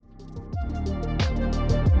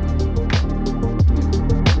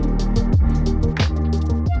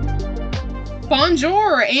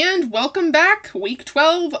Bonjour, and welcome back, week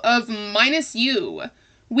 12 of Minus You.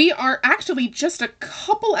 We are actually just a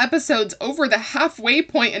couple episodes over the halfway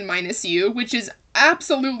point in Minus You, which is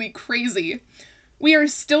absolutely crazy. We are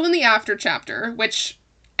still in the after chapter, which,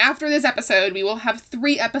 after this episode, we will have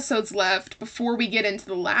 3 episodes left before we get into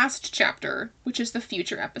the last chapter, which is the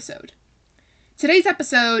future episode. Today's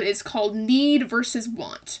episode is called Need versus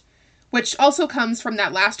Want, which also comes from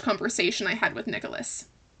that last conversation I had with Nicholas.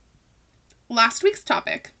 Last week's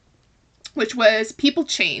topic, which was people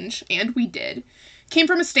change, and we did, came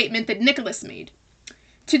from a statement that Nicholas made.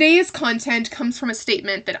 Today's content comes from a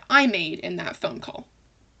statement that I made in that phone call.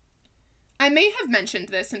 I may have mentioned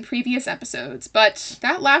this in previous episodes, but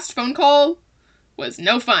that last phone call was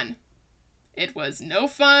no fun. It was no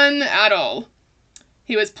fun at all.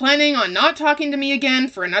 He was planning on not talking to me again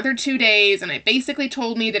for another 2 days, and it basically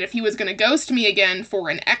told me that if he was going to ghost me again for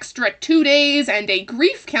an extra 2 days and a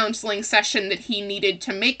grief counseling session that he needed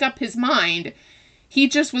to make up his mind, he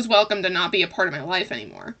just was welcome to not be a part of my life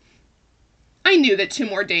anymore. I knew that 2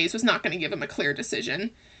 more days was not going to give him a clear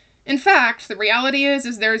decision. In fact, the reality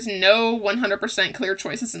is there's no 100% clear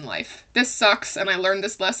choices in life. This sucks, and I learned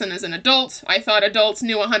this lesson as an adult. I thought adults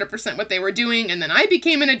knew 100% what they were doing, and then I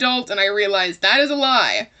became an adult, and I realized that is a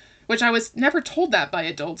lie. Which I was never told that by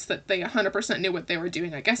adults, that they 100% knew what they were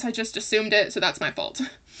doing. I guess I just assumed it, so that's my fault.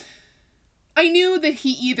 I knew that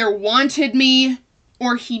he either wanted me,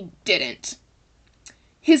 or he didn't.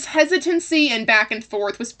 His hesitancy and back and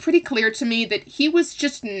forth was pretty clear to me that he was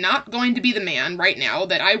just not going to be the man right now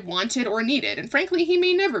that I wanted or needed, and frankly, he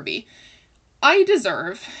may never be. I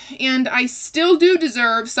deserve, and I still do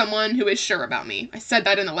deserve, someone who is sure about me. I said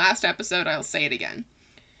that in the last episode, I'll say it again.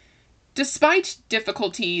 Despite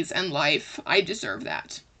difficulties in life, I deserve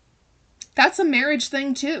that. That's a marriage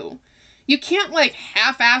thing, too. You can't,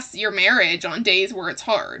 half-ass your marriage on days where it's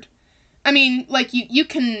hard. I mean, you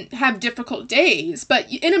can have difficult days, but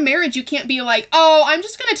in a marriage you can't be like, oh, I'm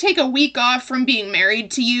just going to take a week off from being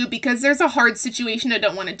married to you because there's a hard situation I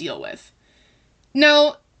don't want to deal with.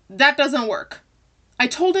 No, that doesn't work. I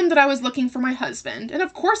told him that I was looking for my husband, and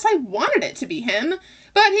of course I wanted it to be him,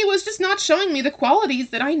 but he was just not showing me the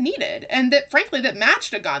qualities that I needed, and that, frankly, that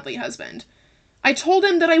matched a godly husband. I told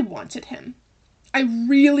him that I wanted him. I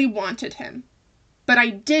really wanted him. But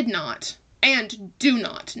I did not, and do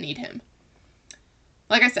not need him.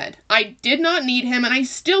 Like I said, I did not need him, and I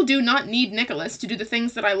still do not need Nicholas to do the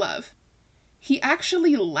things that I love. He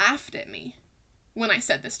actually laughed at me when I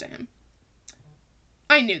said this to him.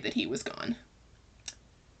 I knew that he was gone.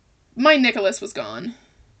 My Nicholas was gone.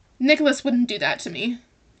 Nicholas wouldn't do that to me.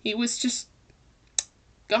 He was just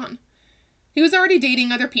gone. He was already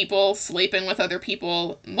dating other people, sleeping with other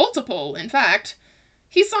people, multiple, in fact.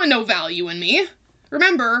 He saw no value in me.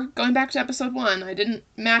 Remember, going back to episode 1, I didn't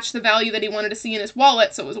match the value that he wanted to see in his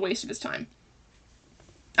wallet, so it was a waste of his time.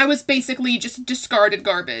 I was basically just discarded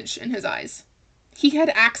garbage in his eyes. He had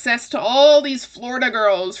access to all these Florida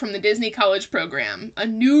girls from the Disney college program, a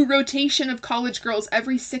new rotation of college girls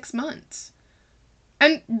every 6 months.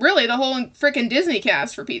 And really, the whole frickin' Disney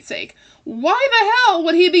cast, for Pete's sake. Why the hell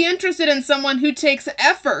would he be interested in someone who takes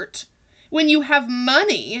effort when you have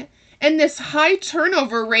money and this high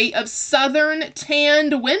turnover rate of southern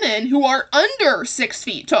tanned women who are under 6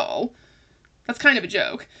 feet tall? That's kind of a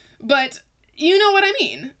joke, but you know what I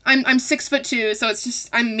mean. I'm 6'2", so it's just,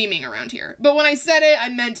 I'm memeing around here. But when I said it, I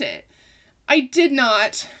meant it. I did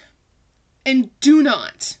not, and do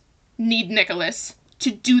not, need Nicholas to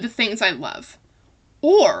do the things I love,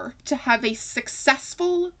 or to have a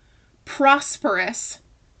successful, prosperous,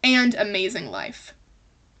 and amazing life.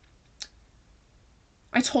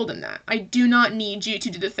 I told him that. I do not need you to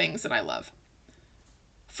do the things that I love.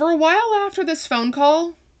 For a while after this phone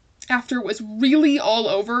call, after it was really all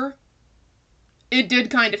over, it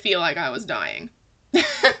did kind of feel like I was dying.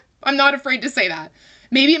 I'm not afraid to say that.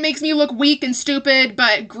 Maybe it makes me look weak and stupid,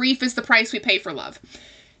 but grief is the price we pay for love.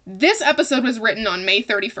 This episode was written on May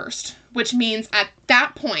 31st, which means at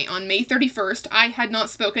that point, on May 31st, I had not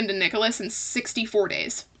spoken to Nicholas in 64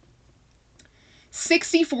 days.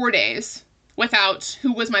 64 days without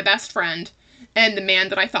who was my best friend and the man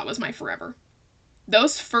that I thought was my forever.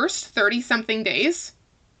 Those first 30-something days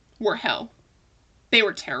were hell. They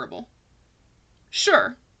were terrible.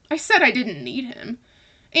 Sure, I said I didn't need him.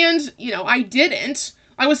 And, I didn't.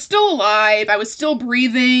 I was still alive, I was still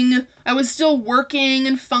breathing, I was still working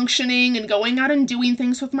and functioning and going out and doing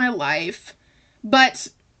things with my life. But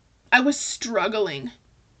I was struggling.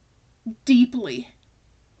 Deeply.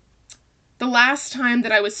 The last time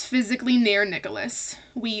that I was physically near Nicholas,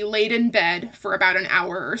 we laid in bed for about an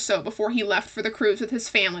hour or so before he left for the cruise with his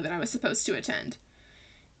family that I was supposed to attend.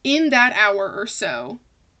 In that hour or so,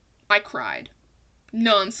 I cried.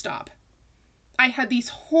 Nonstop. I had these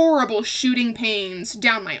horrible shooting pains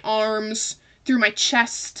down my arms, through my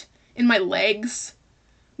chest, in my legs.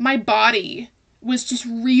 My body was just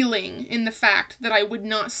reeling in the fact that I would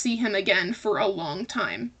not see him again for a long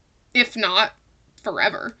time, if not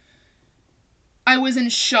forever. I was in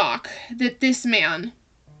shock that this man,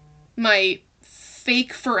 my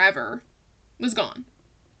fake forever, was gone.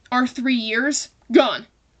 Our 3 years, gone.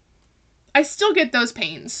 I still get those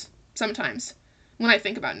pains sometimes when I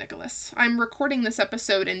think about Nicholas. I'm recording this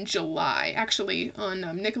episode in July, actually on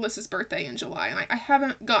Nicholas's birthday in July, and I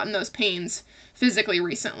haven't gotten those pains physically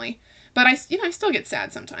recently, but I still get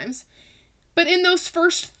sad sometimes. But in those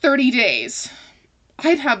first 30 days,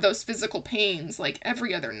 I'd have those physical pains like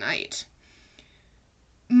every other night.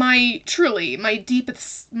 My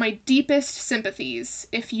deepest sympathies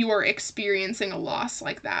if you are experiencing a loss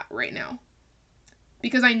like that right now.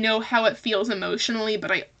 Because I know how it feels emotionally,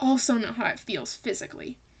 but I also know how it feels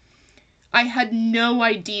physically. I had no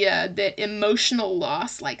idea that emotional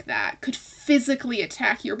loss like that could physically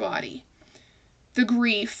attack your body. The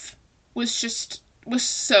grief was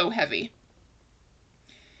so heavy.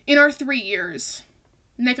 In our 3 years,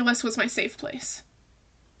 Nicholas was my safe place.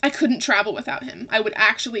 I couldn't travel without him. I would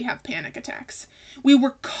actually have panic attacks. We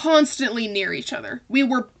were constantly near each other. We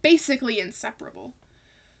were basically inseparable.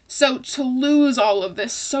 So to lose all of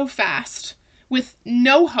this so fast, with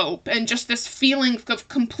no hope and just this feeling of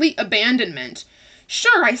complete abandonment.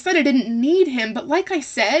 Sure, I said I didn't need him, but like I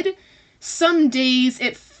said, some days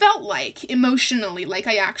it felt like, emotionally, like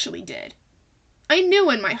I actually did. I knew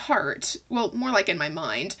in my heart, well, more like in my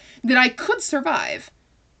mind, that I could survive.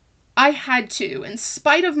 I had to, in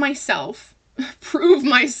spite of myself, prove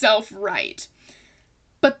myself right.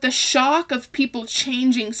 But the shock of people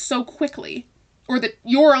changing so quickly, or that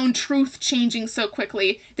your own truth changing so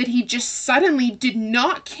quickly, that he just suddenly did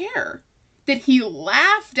not care, that he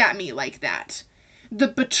laughed at me like that, the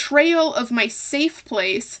betrayal of my safe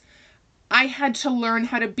place, I had to learn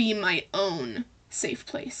how to be my own safe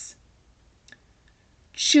place.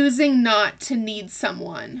 Choosing not to need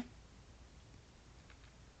someone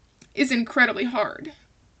is incredibly hard.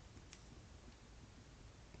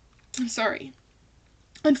 I'm sorry.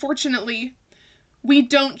 Unfortunately, we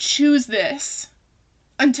don't choose this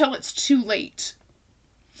until it's too late.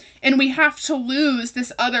 And we have to lose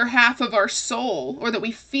this other half of our soul, or that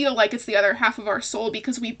we feel like it's the other half of our soul,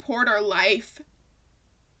 because we poured our life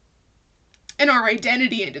and our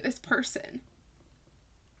identity into this person.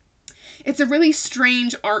 It's a really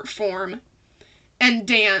strange art form and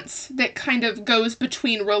dance that kind of goes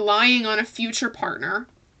between relying on a future partner,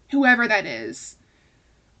 whoever that is,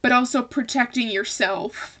 but also protecting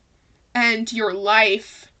yourself and your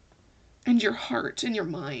life and your heart and your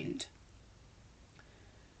mind.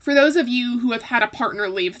 For those of you who have had a partner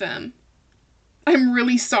leave them, I'm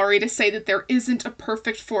really sorry to say that there isn't a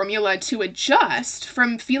perfect formula to adjust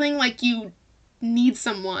from feeling like you need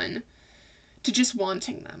someone to just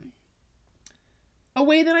wanting them. A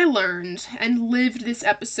way that I learned and lived this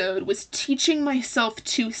episode was teaching myself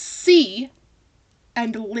to see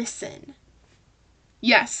and listen.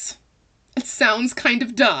 Yes, it sounds kind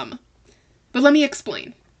of dumb, but let me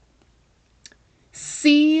explain.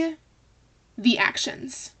 See the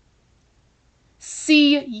actions.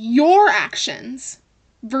 See your actions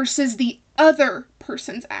versus the other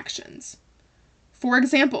person's actions. For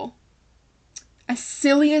example, as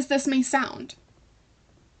silly as this may sound,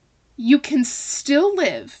 you can still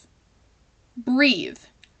live, breathe,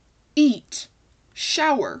 eat,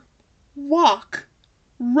 shower, walk,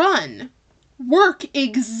 run, work,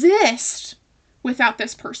 exist without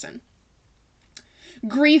this person.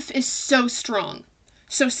 Grief is so strong,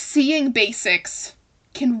 so seeing basics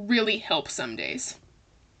can really help some days.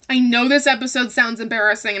 I know this episode sounds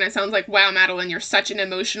embarrassing and it sounds like, wow, Madeline, you're such an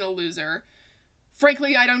emotional loser.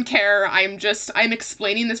 Frankly, I don't care. I'm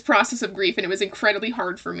explaining this process of grief, and it was incredibly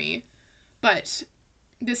hard for me. But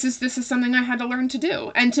this is something I had to learn to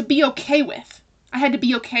do and to be okay with. I had to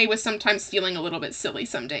be okay with sometimes feeling a little bit silly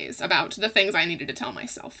some days about the things I needed to tell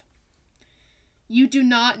myself. You do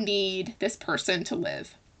not need this person to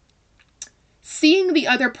live. Seeing the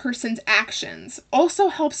other person's actions also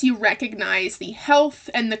helps you recognize the health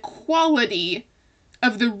and the quality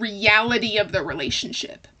of the reality of the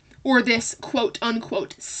relationship, or this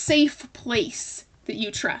quote-unquote safe place that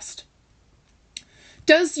you trust.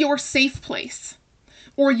 Does your safe place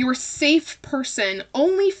or your safe person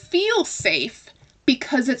only feel safe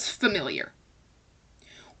because it's familiar?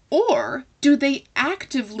 Or do they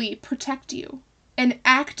actively protect you and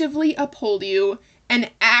actively uphold you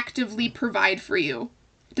and actively provide for you?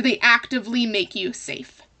 Do they actively make you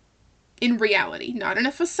safe? in reality, not in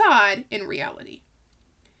a facade, in reality.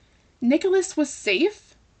 Nicholas was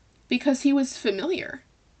safe because he was familiar.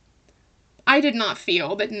 I did not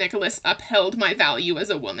feel that Nicholas upheld my value as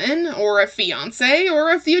a woman, or a fiancé, or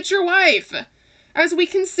a future wife. As we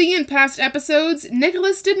can see in past episodes,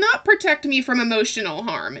 Nicholas did not protect me from emotional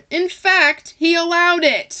harm. In fact, he allowed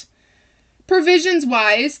it.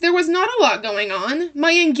 Provisions-wise, there was not a lot going on.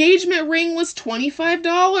 My engagement ring was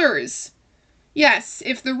 $25. Yes,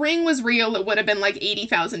 if the ring was real, it would have been like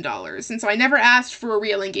 $80,000, and so I never asked for a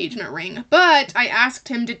real engagement ring, but I asked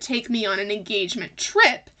him to take me on an engagement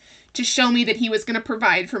trip to show me that he was going to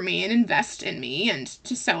provide for me and invest in me and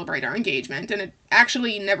to celebrate our engagement, and it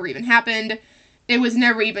actually never even happened. It was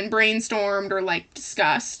never even brainstormed or,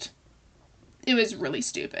 discussed. It was really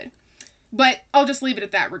stupid. But I'll just leave it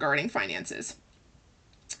at that regarding finances.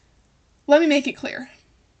 Let me make it clear.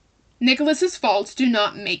 Nicholas's faults do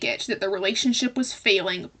not make it that the relationship was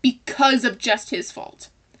failing because of just his fault.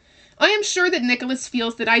 I am sure that Nicholas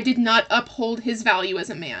feels that I did not uphold his value as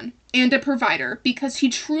a man and a provider because he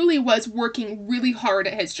truly was working really hard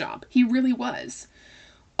at his job. He really was.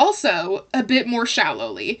 Also, a bit more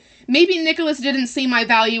shallowly, maybe Nicholas didn't see my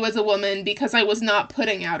value as a woman because I was not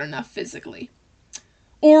putting out enough physically.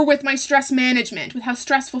 Or with my stress management, with how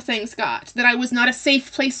stressful things got, that I was not a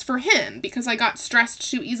safe place for him because I got stressed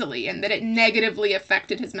too easily and that it negatively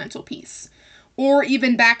affected his mental peace. Or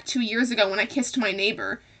even back 2 years ago when I kissed my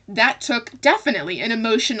neighbor, that took definitely an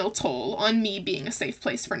emotional toll on me being a safe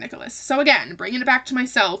place for Nicholas. So again, bringing it back to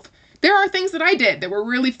myself, there are things that I did that were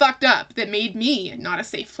really fucked up that made me not a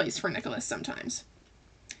safe place for Nicholas sometimes.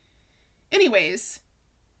 Anyways,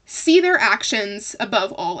 see their actions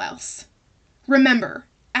above all else. Remember,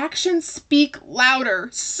 actions speak louder,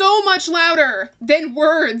 so much louder than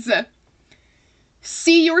words.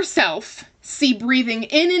 See yourself, see breathing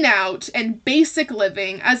in and out and basic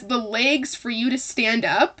living as the legs for you to stand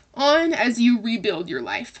up on as you rebuild your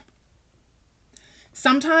life.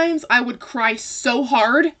 Sometimes I would cry so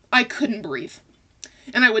hard I couldn't breathe.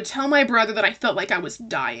 And I would tell my brother that I felt like I was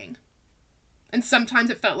dying. And sometimes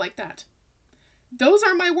it felt like that. Those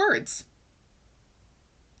are my words.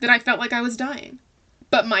 That I felt like I was dying.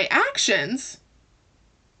 But my actions,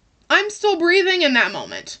 I'm still breathing in that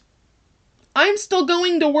moment. I'm still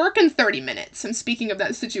going to work in 30 minutes. I'm speaking of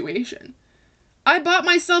that situation. I bought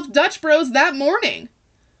myself Dutch Bros that morning.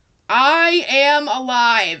 I am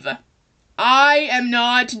alive. I am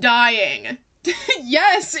not dying.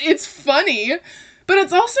 Yes, it's funny, but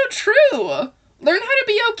it's also true. Learn how to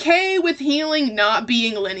be okay with healing not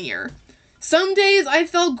being linear. Some days I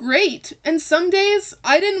felt great, and some days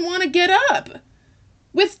I didn't want to get up.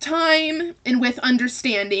 With time and with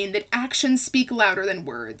understanding that actions speak louder than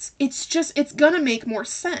words, it's gonna make more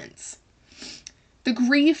sense. The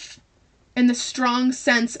grief and the strong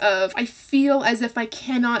sense of, I feel as if I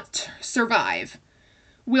cannot survive,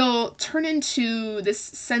 will turn into this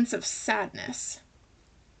sense of sadness.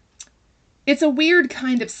 It's a weird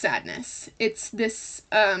kind of sadness. It's this,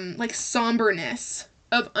 somberness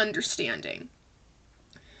of understanding.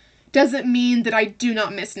 Does it mean that I do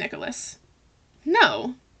not miss Nicholas?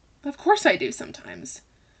 No, of course I do sometimes.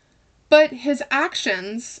 But his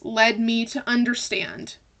actions led me to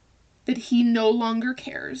understand that he no longer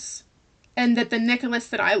cares, and that the Nicholas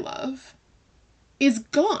that I love is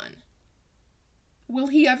gone. Will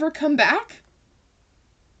he ever come back?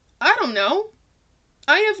 I don't know.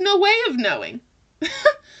 I have no way of knowing.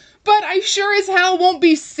 But I sure as hell won't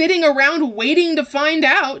be sitting around waiting to find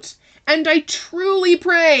out, and I truly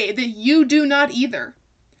pray that you do not either.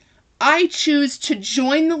 I choose to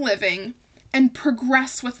join the living and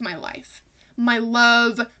progress with my life, my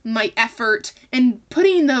love, my effort, and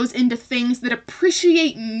putting those into things that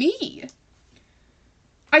appreciate me.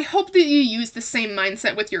 I hope that you use the same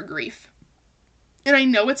mindset with your grief. And I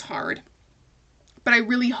know it's hard, but I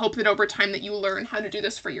really hope that over time that you learn how to do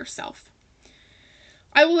this for yourself.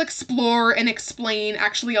 I will explore and explain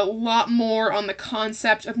actually a lot more on the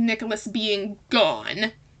concept of Nicholas being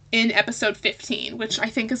gone in episode 15, which I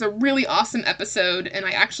think is a really awesome episode, and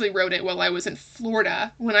I actually wrote it while I was in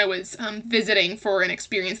Florida when I was visiting for an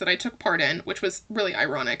experience that I took part in, which was really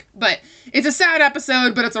ironic. But it's a sad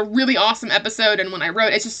episode, but it's a really awesome episode, and when I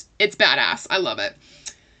wrote it, it's badass. I love it.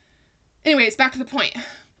 Anyways, back to the point.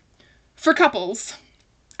 For couples,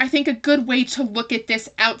 I think a good way to look at this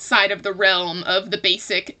outside of the realm of the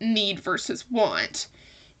basic need versus want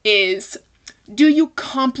is, do you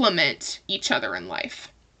complement each other in life?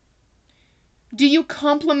 Do you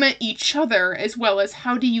complement each other as well as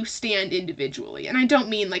how do you stand individually? And I don't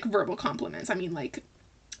mean like verbal compliments. I mean like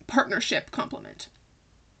partnership compliment.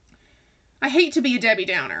 I hate to be a Debbie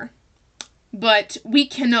Downer, but we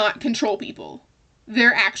cannot control people,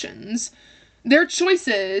 their actions, their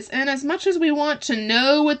choices, and as much as we want to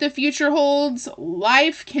know what the future holds,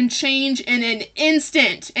 life can change in an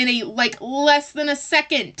instant, in less than a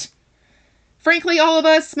second. Frankly, all of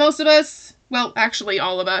us, most of us, well, actually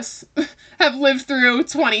all of us, have lived through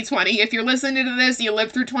 2020. If you're listening to this, you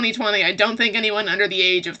lived through 2020. I don't think anyone under the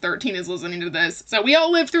age of 13 is listening to this. So we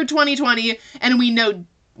all lived through 2020, and we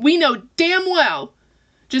know damn well,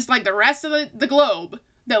 just like the rest of the globe,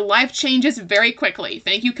 that life changes very quickly.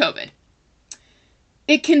 Thank you, COVID.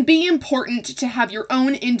 It can be important to have your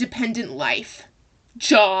own independent life,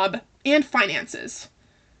 job, and finances,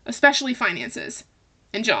 especially finances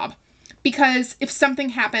and job, because if something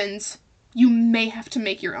happens, you may have to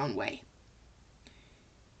make your own way.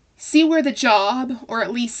 See where the job, or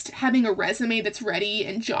at least having a resume that's ready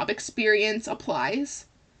and job experience applies.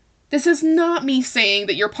 This is not me saying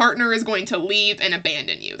that your partner is going to leave and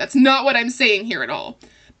abandon you. That's not what I'm saying here at all.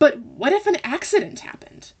 But what if an accident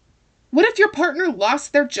happened? What if your partner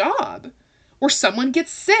lost their job? Or someone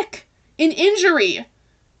gets sick? An injury?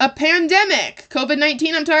 A pandemic?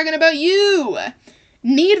 COVID-19, I'm talking about you.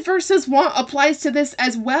 Need versus want applies to this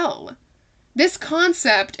as well. This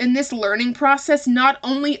concept and this learning process not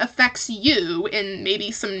only affects you in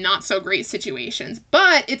maybe some not so great situations,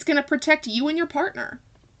 but it's going to protect you and your partner.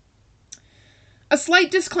 A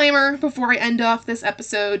slight disclaimer before I end off this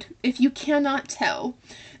episode. If you cannot tell,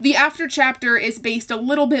 the after chapter is based a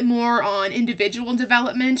little bit more on individual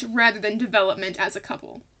development rather than development as a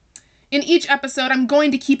couple. In each episode, I'm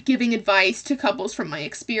going to keep giving advice to couples from my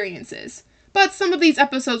experiences, but some of these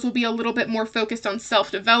episodes will be a little bit more focused on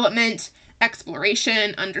self-development,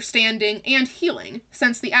 exploration, understanding, and healing,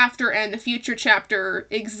 since the after and the future chapter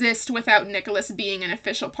exist without Nicholas being an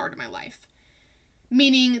official part of my life.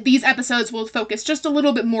 Meaning these episodes will focus just a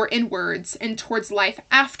little bit more inwards and towards life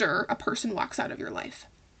after a person walks out of your life.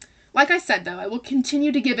 Like I said, though, I will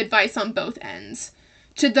continue to give advice on both ends.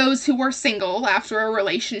 To those who are single after a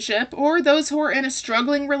relationship, or those who are in a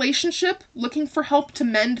struggling relationship looking for help to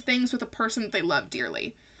mend things with a person that they love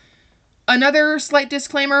dearly. Another slight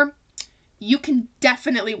disclaimer, you can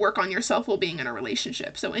definitely work on yourself while being in a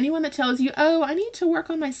relationship. So anyone that tells you, oh, I need to work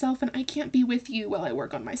on myself and I can't be with you while I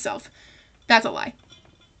work on myself, that's a lie.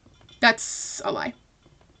 That's a lie.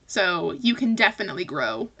 So you can definitely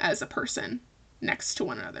grow as a person next to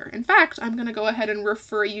one another. In fact, I'm going to go ahead and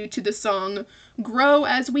refer you to the song Grow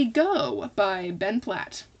As We Go by Ben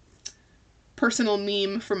Platt. Personal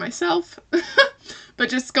meme for myself, but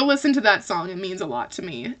just go listen to that song. It means a lot to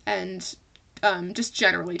me, and just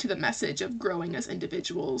generally to the message of growing as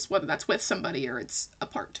individuals, whether that's with somebody or it's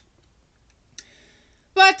apart.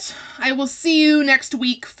 But I will see you next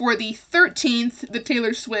week for the 13th, the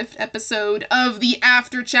Taylor Swift episode of the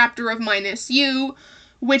after chapter of Minus You,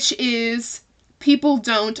 which is People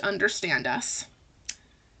Don't Understand Us.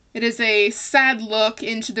 It is a sad look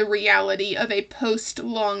into the reality of a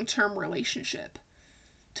post-long-term relationship,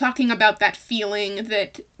 talking about that feeling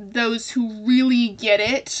that those who really get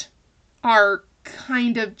it are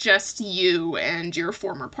kind of just you and your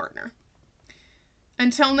former partner.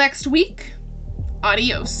 Until next week,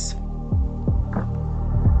 adios.